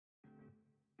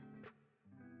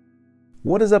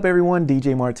What is up, everyone?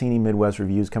 DJ Martini Midwest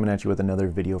Reviews coming at you with another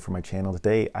video for my channel.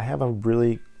 Today I have a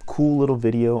really cool little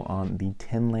video on the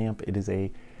Tenlamp. It is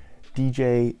a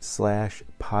DJ slash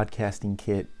podcasting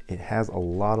kit. It has a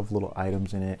lot of little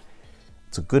items in it.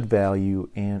 It's a good value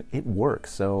and it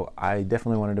works, so I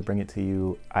definitely wanted to bring it to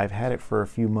you. I've had it for a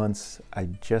few months. I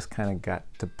just kind of got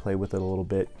to play with it a little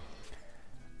bit.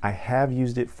 I have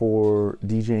used it for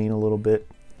DJing a little bit,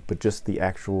 but just the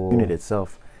actual unit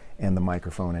itself and the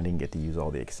microphone, I didn't get to use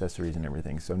all the accessories and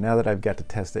everything. So now that I've got to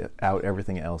test it out,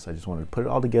 everything else, I just wanted to put it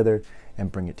all together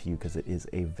and bring it to you because it is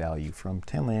a value from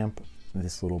Tenlamp,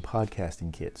 this little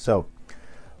podcasting kit. So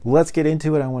let's get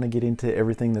into it. I want to get into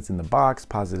everything that's in the box,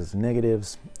 positives and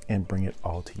negatives, and bring it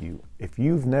all to you. If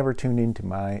you've never tuned into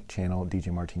my channel,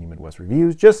 DJ Martini Midwest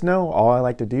Reviews, just know all I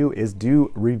like to do is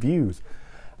do reviews.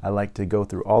 I like to go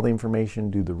through all the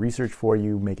information, do the research for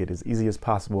you, make it as easy as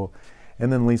possible,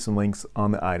 and then leave some links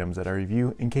on the items that I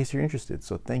review in case you're interested.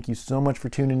 So thank you so much for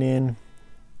tuning in.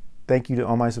 Thank you to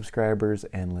all my subscribers,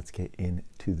 and let's get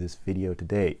into this video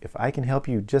today. If I can help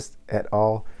you just at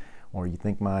all, or you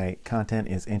think my content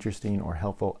is interesting or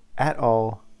helpful at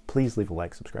all, please leave a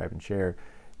like, subscribe, and share. It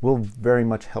will very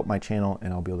much help my channel,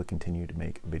 and I'll be able to continue to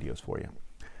make videos for you.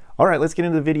 All right, let's get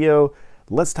into the video.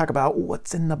 Let's talk about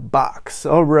what's in the box.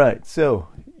 All right, so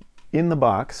in the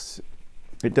box,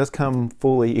 it does come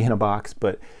fully in a box,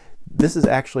 but this is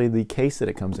actually the case that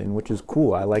it comes in, which is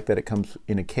cool. I like that it comes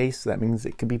in a case. That means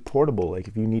it can be portable. Like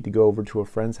if you need to go over to a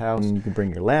friend's house, and you can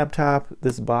bring your laptop,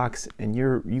 this box, and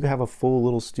you have a full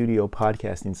little studio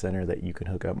podcasting center that you can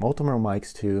hook up multiple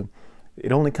mics to.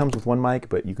 It only comes with one mic,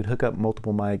 but you could hook up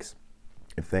multiple mics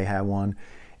if they have one,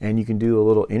 and you can do a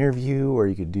little interview, or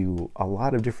you could do a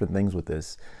lot of different things with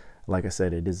this. Like I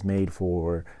said, it is made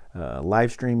for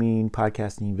live streaming,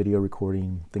 podcasting, video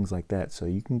recording, things like that. So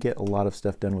you can get a lot of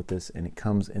stuff done with this, and it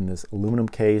comes in this aluminum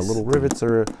case. The little rivets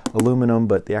are aluminum,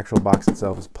 but the actual box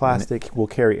itself is plastic. We'll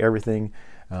carry everything,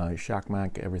 shock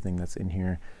mic, everything that's in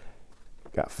here.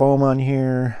 Got foam on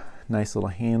here, nice little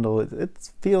handle.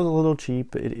 It feels a little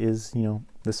cheap. It is, you know,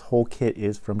 this whole kit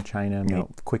is from China, made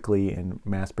quickly and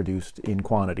mass produced in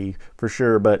quantity for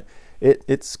sure, but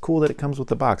it's cool that it comes with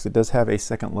the box. It does have a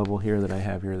second level here that I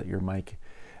have here, that your mic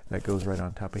that goes right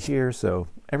on top of here, so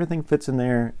everything fits in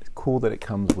there. It's cool that it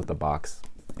comes with the box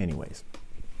anyways.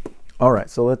 All right,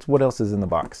 so what else is in the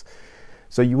box?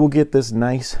 So you will get this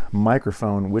nice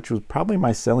microphone, which was probably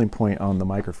my selling point on the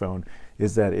microphone,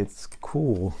 is that it's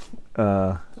cool.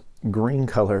 Green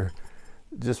color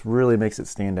just really makes it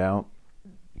stand out.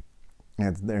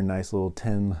 And their nice little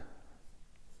tin,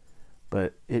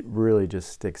 but it really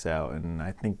just sticks out, and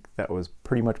I think that was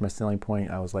pretty much my selling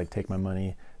point. I was like, take my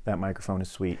money, that microphone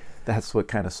is sweet. That's what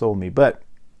kind of sold me. But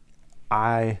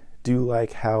I do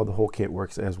like how the whole kit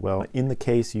works as well. In the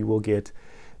case, you will get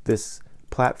this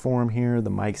platform here, the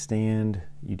mic stand,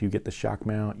 you do get the shock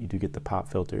mount, you do get the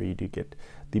pop filter, you do get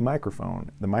the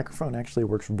microphone. The microphone actually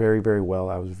works very, very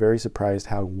well. I was very surprised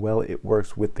how well it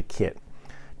works with the kit.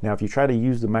 Now, if you try to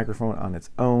use the microphone on its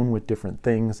own with different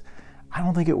things, I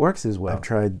don't think it works as well. I've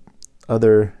tried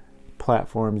other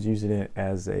platforms using it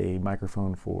as a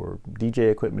microphone for DJ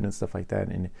equipment and stuff like that,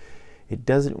 and it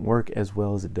doesn't work as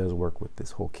well as it does work with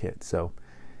this whole kit. So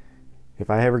if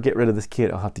I ever get rid of this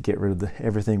kit, I'll have to get rid of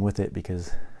everything with it,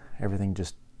 because everything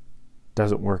just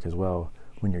doesn't work as well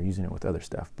when you're using it with other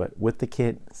stuff. But with the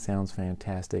kit, it sounds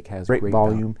fantastic, has great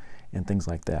volume and things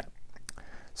like that.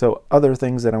 So other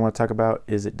things that I want to talk about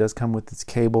is it does come with this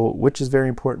cable, which is very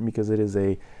important because it is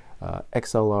a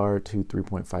XLR to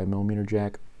 3.5 millimeter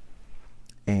jack,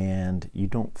 and you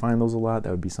don't find those a lot.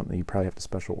 That would be something you probably have to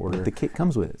special order. But the kit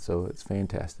comes with it, so it's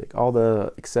fantastic. All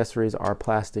the accessories are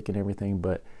plastic and everything,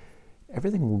 but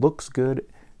everything looks good,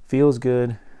 feels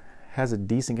good, has a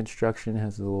decent construction,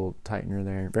 has a little tightener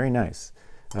there. Very nice.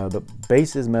 The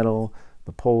base is metal,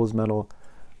 the pole is metal,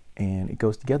 and it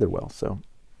goes together well. So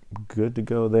good to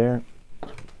go there.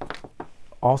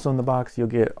 Also in the box, you'll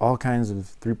get all kinds of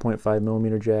 3.5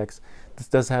 millimeter jacks. This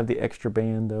does have the extra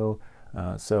band though,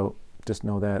 so just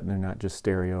know that they're not just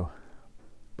stereo,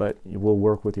 but it will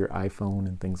work with your iPhone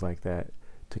and things like that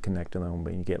to connect to them,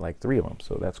 but you get like 3 of them,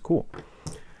 so that's cool.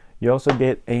 You also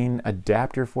get an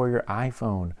adapter for your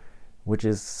iPhone, which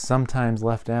is sometimes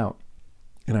left out.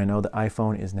 And I know the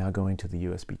iPhone is now going to the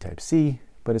USB Type-C,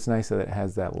 but it's nice that it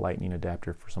has that lightning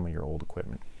adapter for some of your old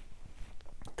equipment.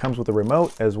 Comes with a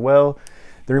remote as well.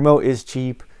 The remote is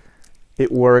cheap.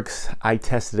 It works. I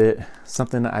tested it.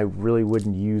 Something I really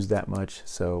wouldn't use that much.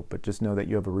 So, but just know that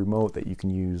you have a remote that you can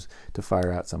use to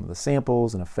fire out some of the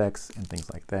samples and effects and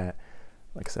things like that.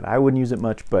 Like I said, I wouldn't use it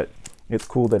much, but it's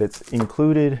cool that it's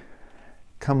included.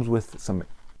 Comes with some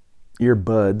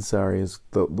earbuds, sorry, is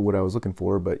what I was looking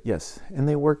for, but yes, and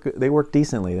they work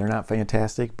decently. They're not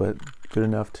fantastic, but good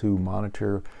enough to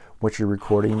monitor what you're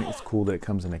recording. It's cool that it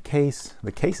comes in a case.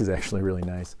 The case is actually really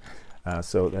nice,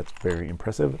 so that's very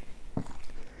impressive.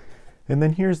 And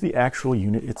then here's the actual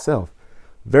unit itself.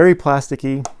 Very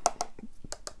plasticky.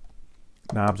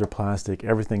 Knobs are plastic,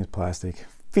 everything's plastic.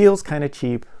 Feels kind of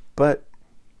cheap, but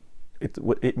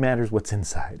it matters what's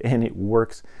inside, and it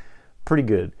works pretty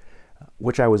good,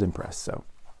 which I was impressed. So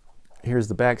here's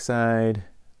the back side.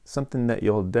 Something that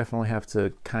you'll definitely have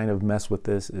to kind of mess with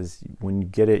this is when you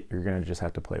get it, you're gonna just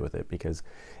have to play with it because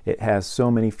it has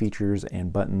so many features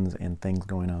and buttons and things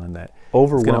going on that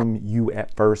overwhelm you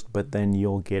at first, but then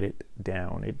you'll get it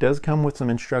down. It does come with some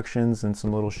instructions and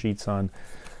some little sheets on,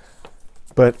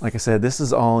 but like I said, this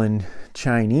is all in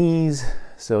Chinese,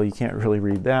 so you can't really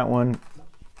read that one.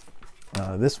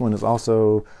 This one is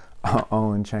also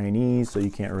all in Chinese, so you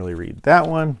can't really read that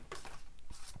one.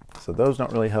 So those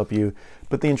don't really help you,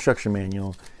 but the instruction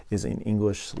manual is in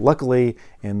English, luckily,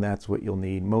 and that's what you'll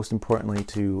need. Most importantly,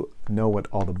 to know what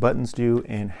all the buttons do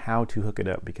and how to hook it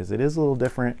up, because it is a little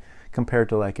different compared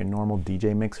to like a normal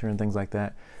DJ mixer and things like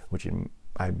that, which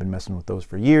I've been messing with those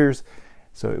for years.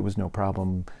 So it was no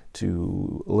problem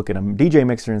to look at a DJ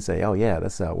mixer and say, oh yeah,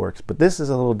 that's how it works. But this is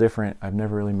a little different. I've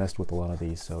never really messed with a lot of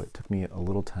these, so it took me a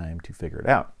little time to figure it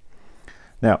out.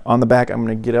 Now on the back, I'm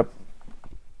gonna get up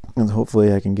and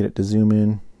hopefully I can get it to zoom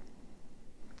in.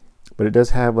 But it does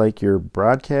have like your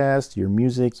broadcast, your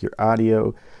music, your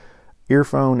audio,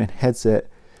 earphone, and headset,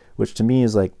 which to me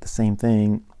is like the same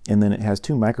thing. And then it has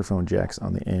two microphone jacks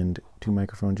on the end. Two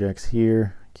microphone jacks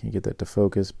here. Can't get that to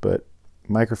focus, but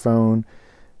microphone,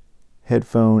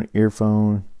 headphone,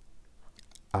 earphone,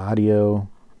 audio,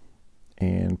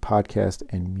 and podcast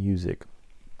and music.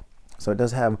 So it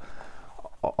does have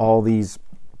all these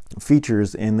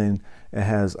features, and then it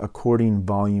has according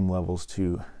volume levels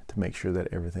to make sure that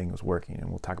everything is working, and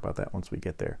we'll talk about that once we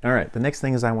get there. All right, the next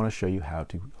thing is I want to show you how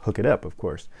to hook it up, of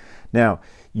course. Now,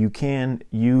 you can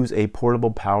use a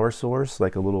portable power source,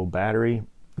 like a little battery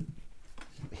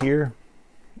here.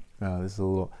 This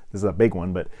is a big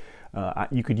one, but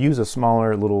you could use a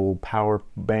smaller little power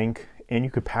bank, and you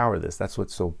could power this. That's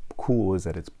what's so cool, is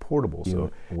that it's portable,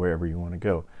 so wherever you want to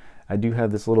go. I do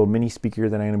have this little mini speaker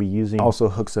that I'm going to be using. Also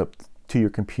hooks up to your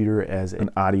computer as an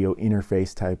audio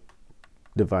interface type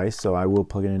device, so I will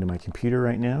plug it into my computer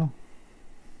right now,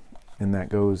 and that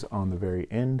goes on the very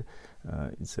end.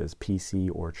 It says PC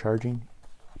or charging,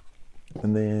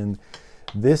 and then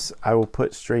this I will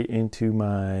put straight into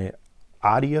my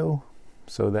audio,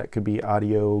 so that could be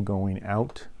audio going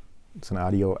out. It's an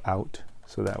audio out,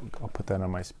 so that I'll put that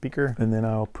on my speaker. And then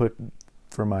I'll put,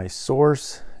 for my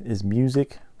source is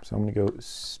music, so I'm going to go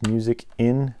music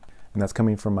in, and that's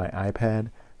coming from my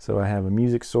iPad. So I have a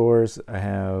music source, I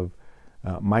have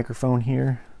a microphone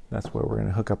here. That's where we're going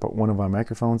to hook up one of our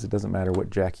microphones. It doesn't matter what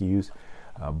jack you use,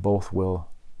 both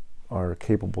are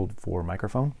capable for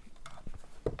microphone.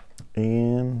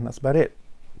 And that's about it.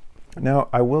 Now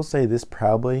I will say this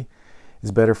probably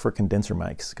is better for condenser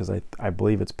mics, because I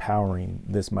believe it's powering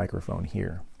this microphone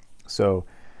here. So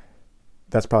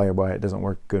that's probably why it doesn't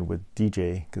work good with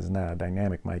DJ, because it's not a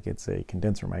dynamic mic, it's a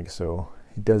condenser mic. So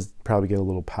it does probably get a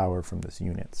little power from this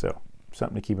unit. So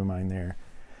something to keep in mind there.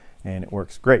 And it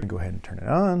works great. Go ahead and turn it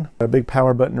on. Got a big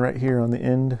power button right here on the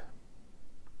end.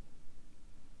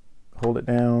 Hold it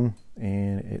down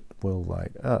and it will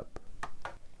light up.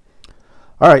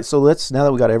 All right, so now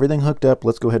that we got everything hooked up,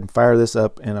 let's go ahead and fire this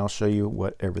up, and I'll show you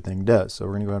what everything does. So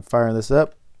we're gonna go ahead and fire this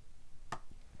up.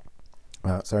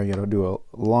 Sorry, you gotta do a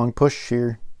long push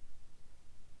here.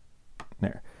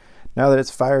 There. Now that it's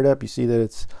fired up, you see that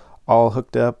it's all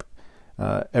hooked up.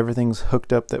 Everything's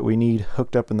hooked up that we need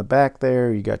hooked up in the back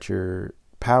there. You got your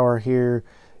power here.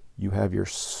 You have your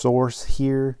source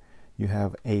here. You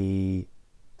have a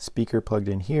speaker plugged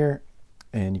in here.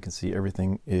 And you can see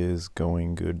everything is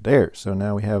going good there. So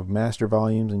now we have master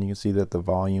volumes, and you can see that the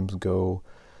volumes go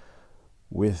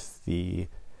with the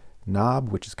knob,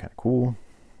 which is kind of cool.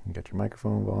 You got your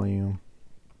microphone volume.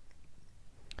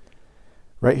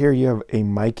 Right here you have a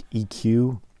mic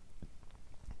EQ,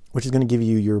 which is going to give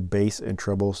you your bass and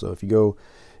treble. So if you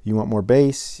want more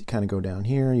bass, you kind of go down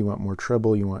here. You want more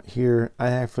treble, you want here.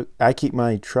 I keep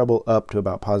my treble up to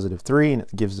about +3, and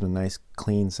it gives it a nice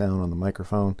clean sound on the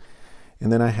microphone.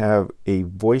 And then I have a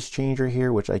voice changer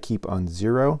here, which I keep on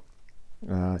 0.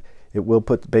 It will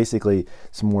put basically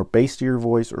some more bass to your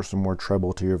voice or some more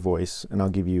treble to your voice. And I'll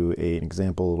give you an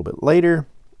example a little bit later.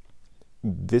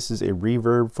 This is a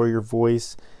reverb for your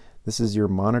voice. This is your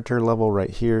monitor level right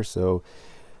here. So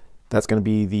that's going to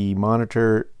be the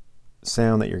monitor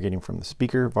sound that you're getting from the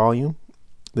speaker volume.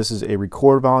 This is a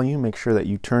record volume. Make sure that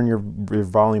you turn your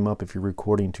volume up if you're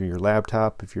recording to your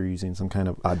laptop, if you're using some kind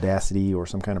of Audacity or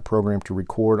some kind of program to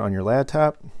record on your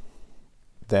laptop,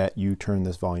 that you turn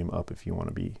this volume up if you want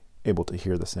to be able to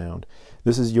hear the sound.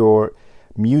 This is your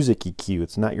music EQ.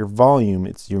 It's not your volume,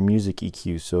 it's your music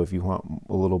EQ. So if you want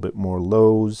a little bit more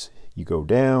lows, you go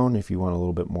down. If you want a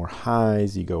little bit more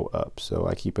highs, you go up. So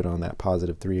I keep it on that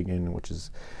 +3 again, which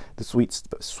is the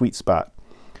sweet spot.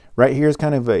 Right here is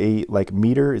kind of a like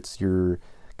meter. It's your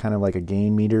kind of like a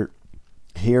gain meter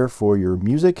here for your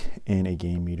music and a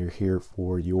gain meter here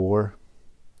for your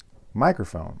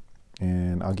microphone.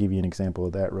 And I'll give you an example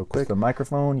of that real quick. The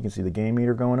microphone, you can see the gain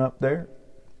meter going up there.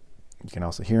 You can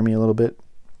also hear me a little bit.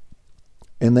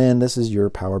 And then this is your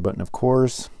power button, of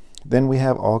course. Then we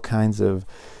have all kinds of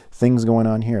things going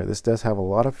on here. This does have a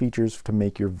lot of features to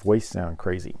make your voice sound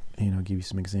crazy. And I'll give you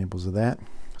some examples of that.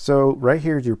 So right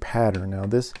here is your pattern. Now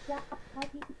this,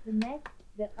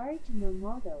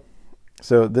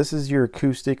 so this is your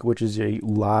acoustic, which is a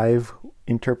live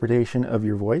interpretation of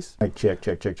your voice. Mic check,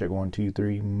 check, check, check. 1, 2,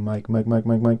 3. Mic, mic, mic,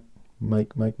 mic, mic,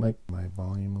 mic, mic, mic. My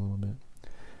volume a little bit.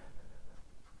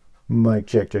 Mic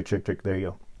check, check, check, check. There you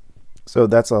go. So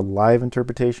that's a live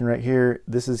interpretation right here.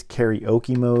 This is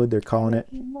karaoke mode, they're calling it,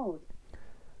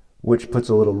 which puts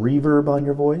a little reverb on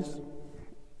your voice.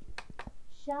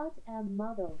 Shout and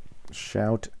motto.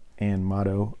 Shout and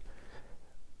motto,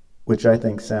 which I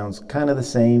think sounds kind of the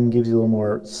same, gives you a little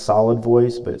more solid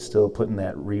voice, but it's still putting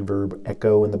that reverb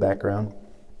echo in the background.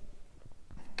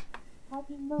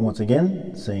 Once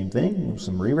again, same thing,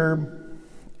 some reverb.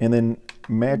 And then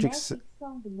magic sound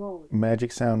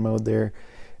mode there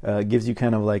gives you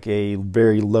kind of like a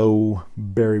very low,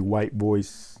 very white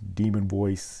voice, demon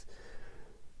voice,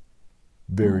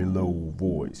 very low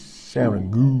voice,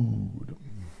 sounding good.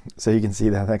 So you can see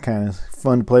that kind of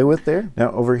fun to play with there.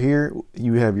 Now over here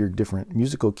you have your different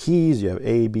musical keys. You have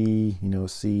A, B,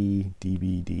 C, D,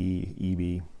 B, D, E,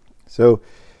 B. So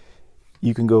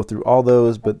you can go through all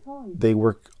those, but they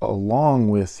work along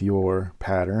with your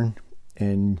pattern.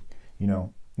 And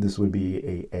this would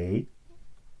be a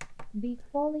B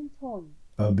falling tone.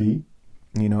 A B.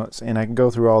 And I can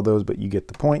go through all those, but you get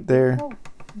the point there.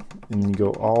 And you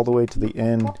go all the way to the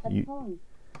end. You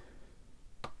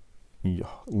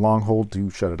long hold to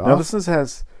shut it off. Now this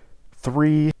has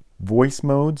 3 voice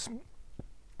modes,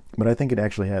 but I think it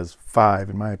actually has 5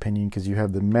 in my opinion, because you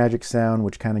have the magic sound,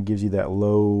 which kind of gives you that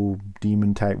low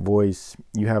demon type voice.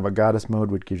 You have a goddess mode,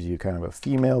 which gives you kind of a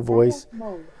female voice,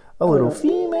 a little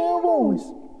female voice.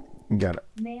 You got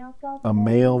a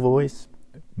male voice,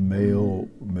 male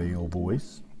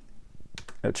voice,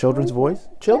 a children's voice,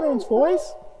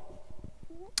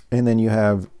 and then you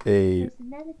have a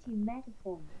Personality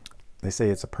megaphone. They say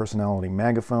it's a personality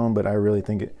megaphone, but I really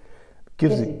think it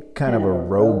gives it kind of a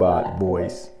robot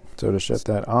voice. So to shut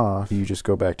that off, you just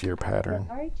go back to your pattern.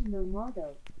 Original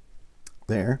model.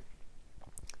 There.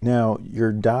 Now,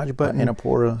 your dodge button and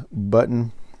Apora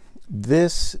button,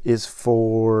 this is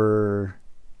for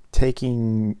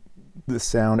taking the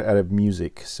sound out of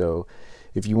music. So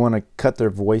if you want to cut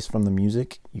their voice from the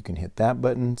music, you can hit that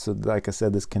button. So like I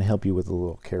said, this can help you with a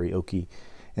little karaoke.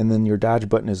 And then your dodge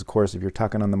button is, of course, if you're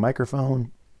talking on the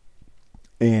microphone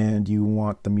and you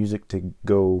want the music to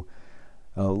go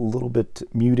a little bit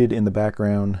muted in the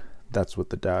background, that's what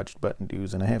the dodge button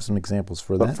does. And I have some examples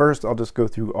for that. But first, I'll just go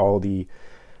through all the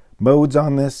modes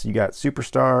on this. You got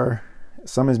Superstar.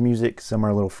 Some is music, some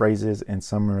are little phrases, and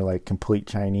some are like complete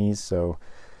Chinese. So,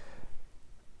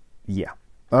 yeah.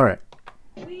 All right.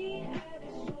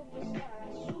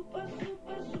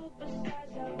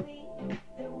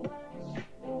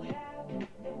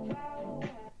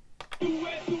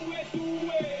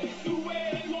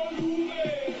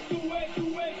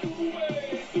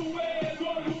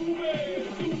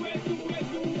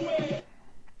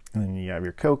 And then you have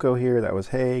your Coco here. That was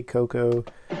Hey Coco.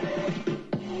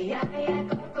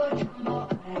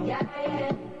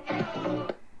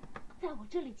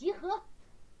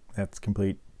 That's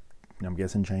complete, I'm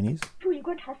guessing Chinese.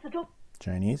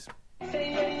 Chinese.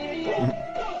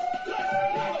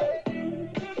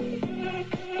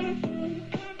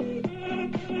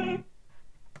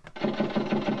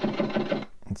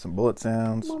 And some bullet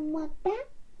sounds. I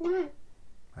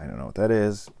don't know what that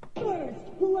is.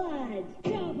 First blood,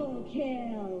 double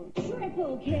kill,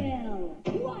 triple kill,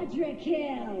 quadra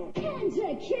kill,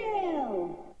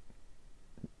 pentakill.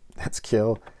 That's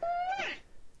kill.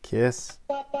 Kiss.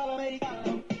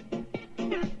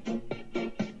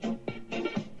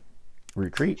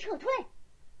 Retreat.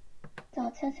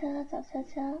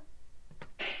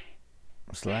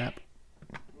 Slap.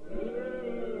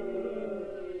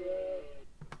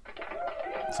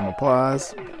 Some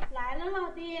applause. 来了，老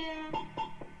爹。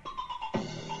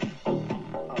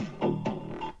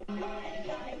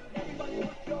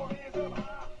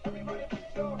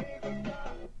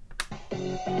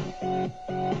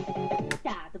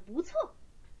打得不错。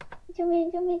救命！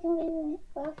救命！救命！救命！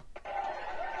我要。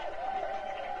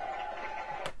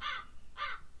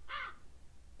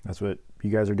 That's what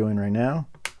you guys are doing right now.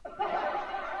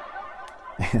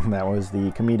 And that was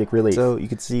the comedic relief. So you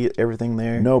could see everything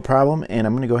there, no problem. And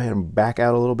I'm going to go ahead and back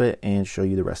out a little bit and show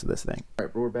you the rest of this thing. All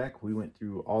right, but we're back. We went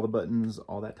through all the buttons,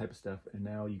 all that type of stuff. And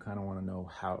now you kind of want to know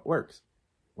how it works.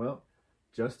 Well,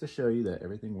 just to show you that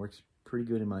everything works pretty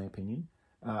good in my opinion,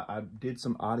 I did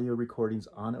some audio recordings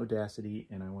on Audacity,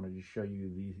 and I wanted to show you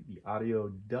the audio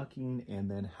ducking and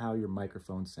then how your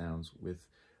microphone sounds with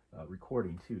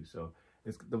recording too. So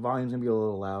the volume's gonna be a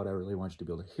little loud. I really want you to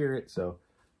be able to hear it. So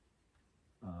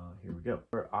here we go.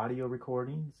 For audio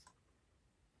recordings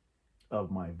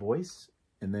of my voice,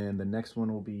 and then the next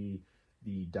one will be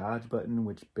the dodge button,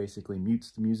 which basically mutes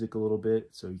the music a little bit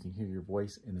so you can hear your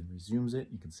voice and then resumes it.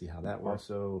 You can see how that works.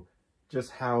 Also,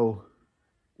 just how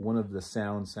one of the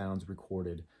sounds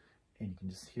recorded, and you can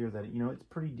just hear that, you know, it's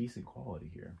pretty decent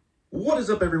quality here. What is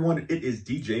up, everyone? It is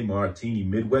DJ Martini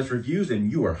Midwest Reviews,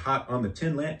 and you are hot on the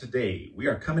Tenlamp today. We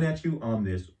are coming at you on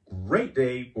this great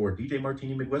day for DJ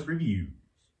Martini Midwest Reviews.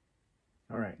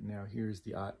 All right, now here's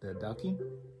the ducking.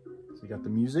 So you got the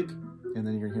music, and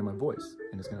then you're gonna hear my voice,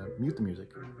 and it's gonna mute the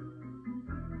music.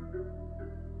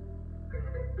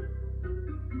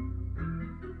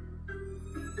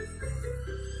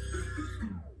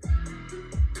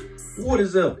 What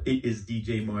is up? It is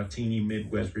DJ Martini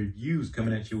Midwest Reviews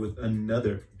coming at you with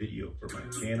another video for my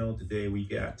channel. Today we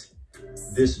got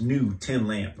this new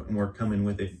Tenlamp, and we're coming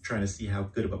with it, trying to see how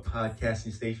good of a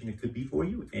podcasting station it could be for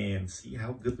you and see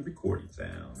how good the recording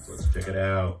sounds. Let's check it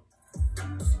out.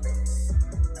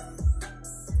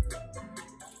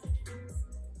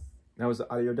 That was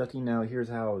the audio ducking. Now here's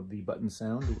how the buttons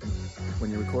sound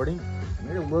when you're recording. I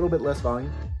made a little bit less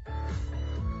volume.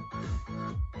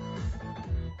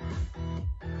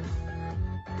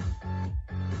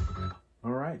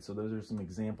 All right, so those are some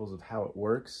examples of how it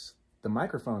works. The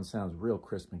microphone sounds real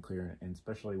crisp and clear, and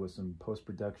especially with some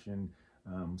post-production,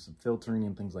 some filtering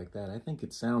and things like that. I think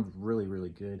it sounds really, really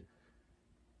good.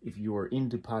 If you're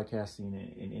into podcasting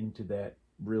and into that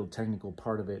real technical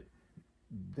part of it,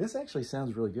 this actually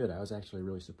sounds really good. I was actually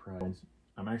really surprised.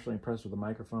 I'm actually impressed with the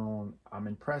microphone. I'm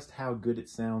impressed how good it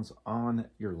sounds on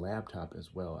your laptop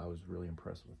as well. I was really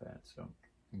impressed with that. So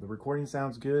the recording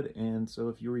sounds good, and so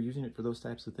if you were using it for those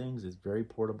types of things, it's very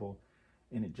portable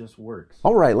and it just works.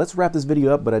 All right, let's wrap this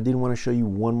video up, but I did want to show you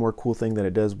one more cool thing that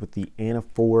it does with the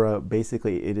Anaphora.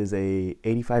 Basically, it is a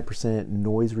 85%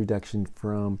 noise reduction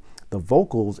from the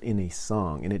vocals in a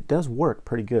song, and it does work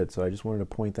pretty good, so I just wanted to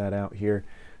point that out here.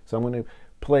 So I'm going to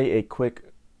play a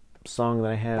quick song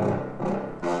that I have,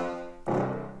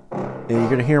 and you're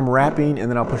going to hear him rapping, and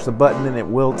then I'll push the button and it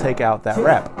will take out that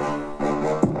rap.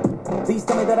 Please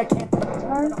tell me that I can't.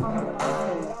 Turn on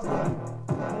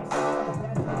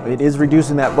the It is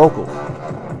reducing that vocal.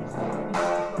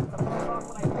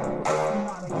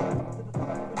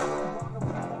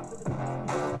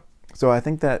 So I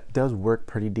think that does work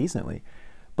pretty decently.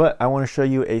 But I want to show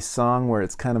you a song where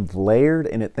it's kind of layered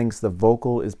and it thinks the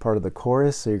vocal is part of the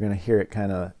chorus. So you're going to hear it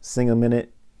kind of sing a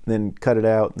minute, then cut it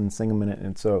out and sing a minute.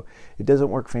 And so it doesn't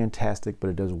work fantastic, but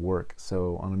it does work.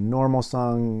 So on a normal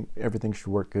song, everything should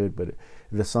work good. But if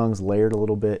the song's layered a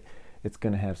little bit, it's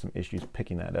going to have some issues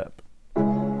picking that up.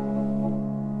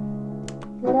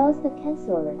 Close the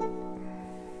canceller.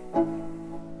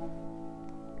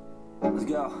 Let's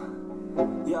go.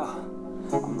 Yeah,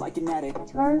 I'm like an addict.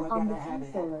 Turn Ooh, I on the gotta have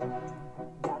it. canceller.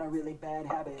 Got a really bad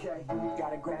habit.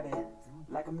 Gotta grab it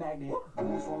like a magnet.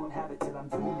 Moves won't have it till I'm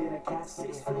doomed in a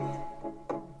casket. 6 feet.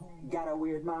 Got a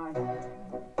weird mind.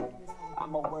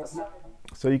 I'm a worst.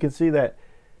 So you can see that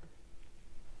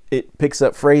it picks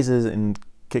up phrases and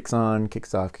kicks on,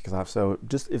 kicks off, kicks off. So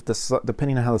just if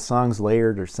depending on how the song's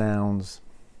layered or sounds,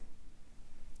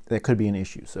 that could be an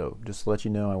issue. So just to let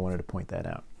you know, I wanted to point that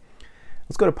out.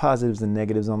 Let's go to positives and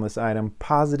negatives on this item.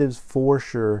 Positives for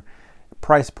sure.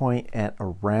 Price point at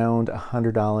around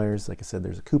 $100. Like I said,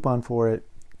 there's a coupon for it.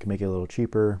 Can make it a little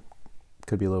cheaper.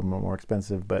 Could be a little more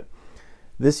expensive, but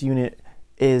this unit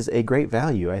is a great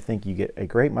value. I think you get a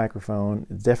great microphone.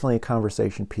 It's definitely a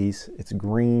conversation piece. It's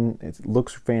green. It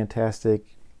looks fantastic.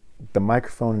 The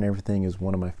microphone and everything is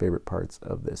one of my favorite parts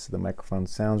of this. The microphone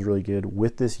sounds really good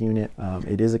with this unit.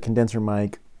 It is a condenser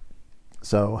mic.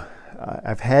 So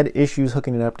I've had issues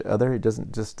hooking it up to other. It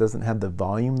just doesn't have the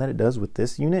volume that it does with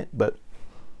this unit, but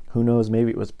who knows,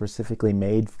 maybe it was specifically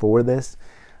made for this.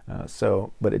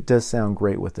 But it does sound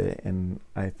great with it, and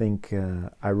I think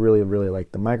I really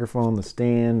like the microphone, the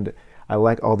stand. I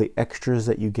like all the extras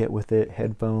that you get with it,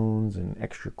 headphones and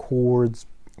extra cords,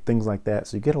 things like that.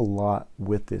 So you get a lot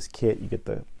with this kit. You get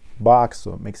the box,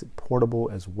 so it makes it portable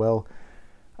as well.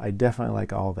 I definitely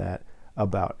like all that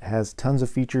about it. It has tons of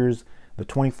features, the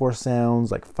 24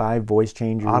 sounds, like 5 voice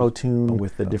changers, auto tune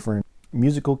with the different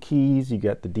musical keys. You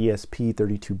got the DSP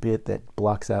 32-bit that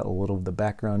blocks out a little of the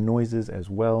background noises as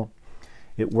well.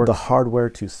 It works the hardware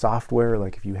to software,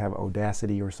 like if you have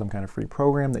Audacity or some kind of free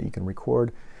program that you can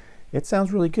record. It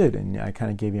sounds really good, and I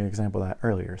kind of gave you an example of that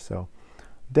earlier. So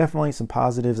definitely some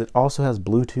positives. It also has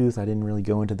Bluetooth. I didn't really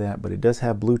go into that, but it does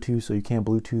have Bluetooth, so you can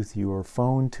Bluetooth your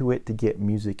phone to it to get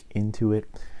music into it.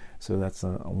 So that's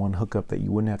one hookup that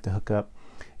you wouldn't have to hook up.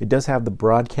 It does have the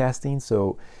broadcasting,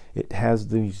 so it has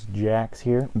these jacks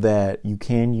here that you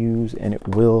can use, and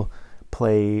it will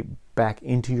play back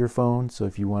into your phone. So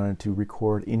if you wanted to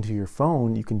record into your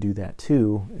phone, you can do that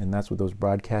too, and that's what those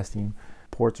broadcasting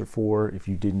ports are for if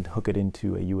you didn't hook it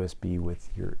into a USB with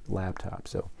your laptop.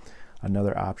 So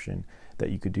another option that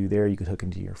you could do there, you could hook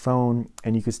into your phone,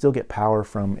 and you could still get power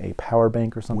from a power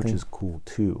bank or something, which is cool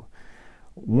too.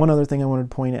 One other thing I wanted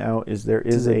to point out is there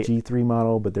is a G3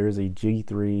 model, but there is a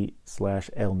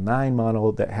G3/L9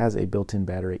 model that has a built-in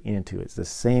battery into it. It's the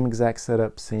same exact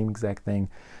setup, same exact thing,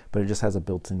 but it just has a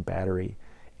built-in battery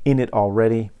in it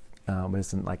already. But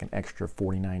it's like an extra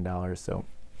 $49. So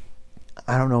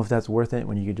I don't know if that's worth it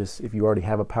when you could just, if you already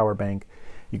have a power bank,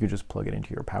 you could just plug it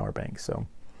into your power bank. So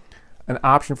an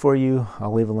option for you.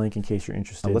 I'll leave a link in case you're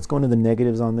interested. Let's go into the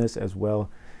negatives on this as well.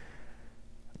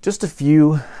 Just a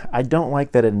few. I don't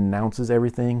like that it announces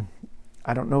everything.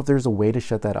 I don't know if there's a way to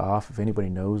shut that off. If anybody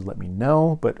knows, let me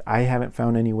know, but I haven't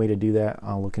found any way to do that.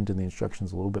 I'll look into the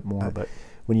instructions a little bit more, but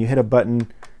when you hit a button,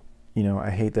 you know,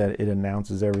 I hate that it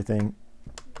announces everything.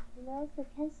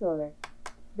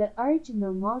 The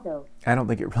original model. I don't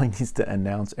think it really needs to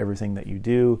announce everything that you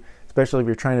do, especially if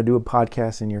you're trying to do a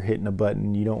podcast and you're hitting a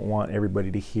button. You don't want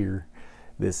everybody to hear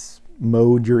this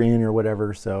mode you're in or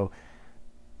whatever, so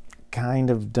kind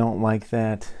of don't like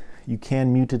that. You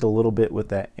can mute it a little bit with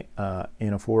that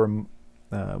anaphora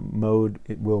mode.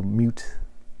 It will mute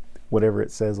whatever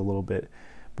it says a little bit,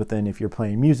 but then if you're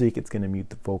playing music, it's going to mute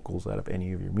the vocals out of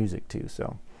any of your music too.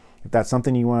 So if that's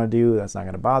something you want to do, that's not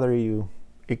going to bother you.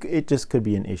 It just could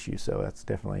be an issue, so that's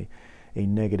definitely a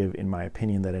negative in my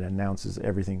opinion, that it announces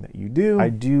everything that you do. I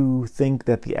do think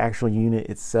that the actual unit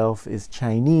itself is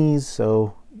Chinese,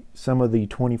 so some of the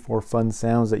 24 fun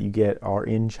sounds that you get are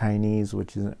in Chinese,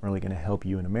 which isn't really going to help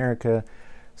you in America.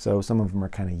 So some of them are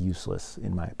kind of useless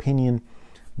in my opinion.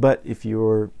 But if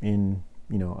you're in,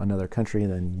 you know, another country,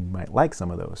 then you might like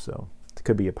some of those. So it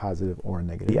could be a positive or a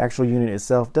negative. The actual unit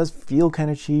itself does feel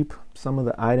kind of cheap. Some of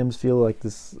the items feel like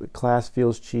this class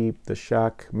feels cheap. The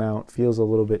shock mount feels a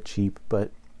little bit cheap,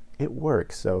 but it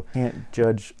works. So can't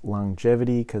judge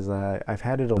longevity because I've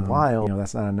had it a while. You know,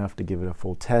 that's not enough to give it a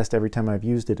full test. Every time I've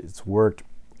used it, it's worked.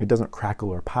 It doesn't crackle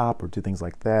or pop or do things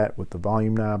like that with the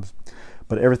volume knobs,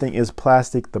 but everything is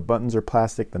plastic. The buttons are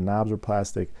plastic, the knobs are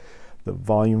plastic, the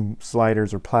volume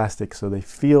sliders are plastic, so they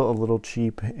feel a little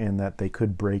cheap and that they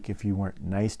could break if you weren't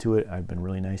nice to it. I've been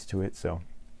really nice to it, so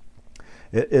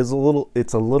it's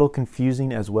a little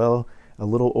confusing as well, a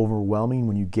little overwhelming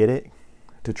when you get it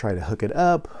to try to hook it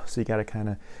up. So you got to kind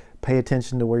of pay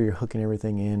attention to where you're hooking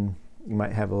everything in. You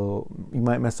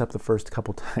might mess up the first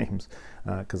couple times,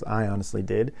 because I honestly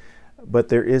did. But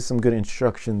there is some good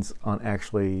instructions on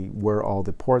actually where all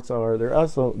the ports are. There are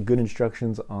also good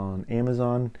instructions on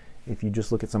Amazon. If you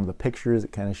just look at some of the pictures,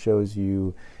 it kind of shows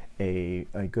you a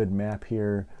good map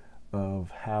here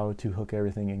of how to hook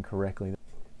everything in correctly.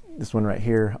 This one right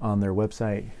here on their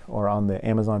website or on the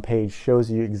Amazon page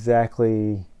shows you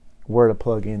exactly where to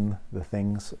plug in the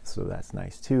things, so that's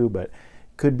nice too, but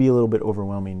could be a little bit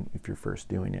overwhelming if you're first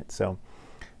doing it. So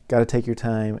got to take your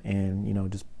time and, you know,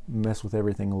 just mess with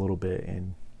everything a little bit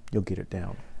and you'll get it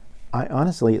down. I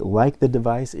honestly like the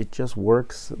device. It just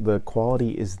works. The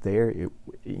quality is there. You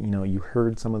know, you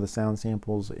heard some of the sound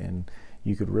samples and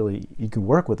you could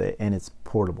work with it, and it's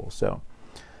portable. So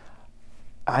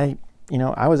I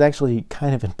was actually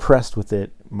kind of impressed with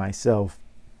it myself.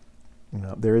 You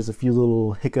know, there is a few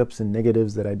little hiccups and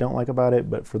negatives that I don't like about it,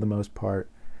 but for the most part,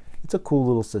 it's a cool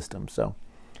little system. So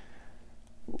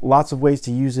lots of ways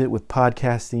to use it with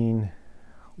podcasting,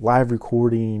 live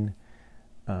recording,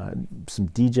 some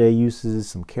DJ uses,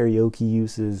 some karaoke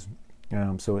uses.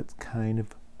 So it's kind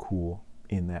of cool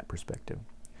in that perspective.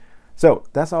 So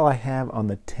that's all I have on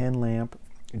the Tenlamp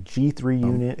G3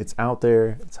 unit. It's out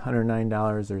there. It's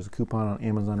 $109. There's a coupon on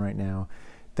Amazon right now.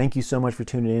 Thank you so much for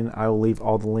tuning in. I will leave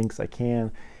all the links I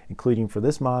can, including for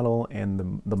this model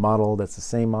and the model that's the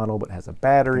same model but has a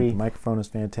battery. The microphone is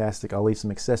fantastic. I'll leave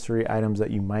some accessory items that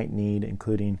you might need,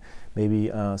 including maybe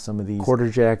some of these quarter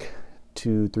jack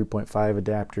to 3.5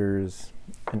 adapters,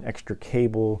 an extra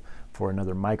cable for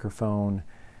another microphone,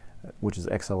 which is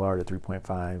XLR to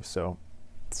 3.5. So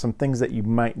some things that you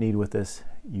might need with this,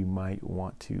 you might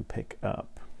want to pick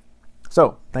up.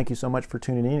 So thank you so much for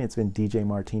tuning in. It's been DJ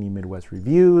Martini Midwest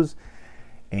Reviews,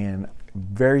 and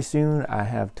very soon I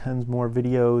have tons more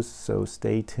videos, so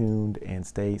stay tuned and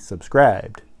stay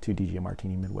subscribed to DJ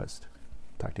Martini Midwest.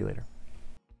 Talk to you later.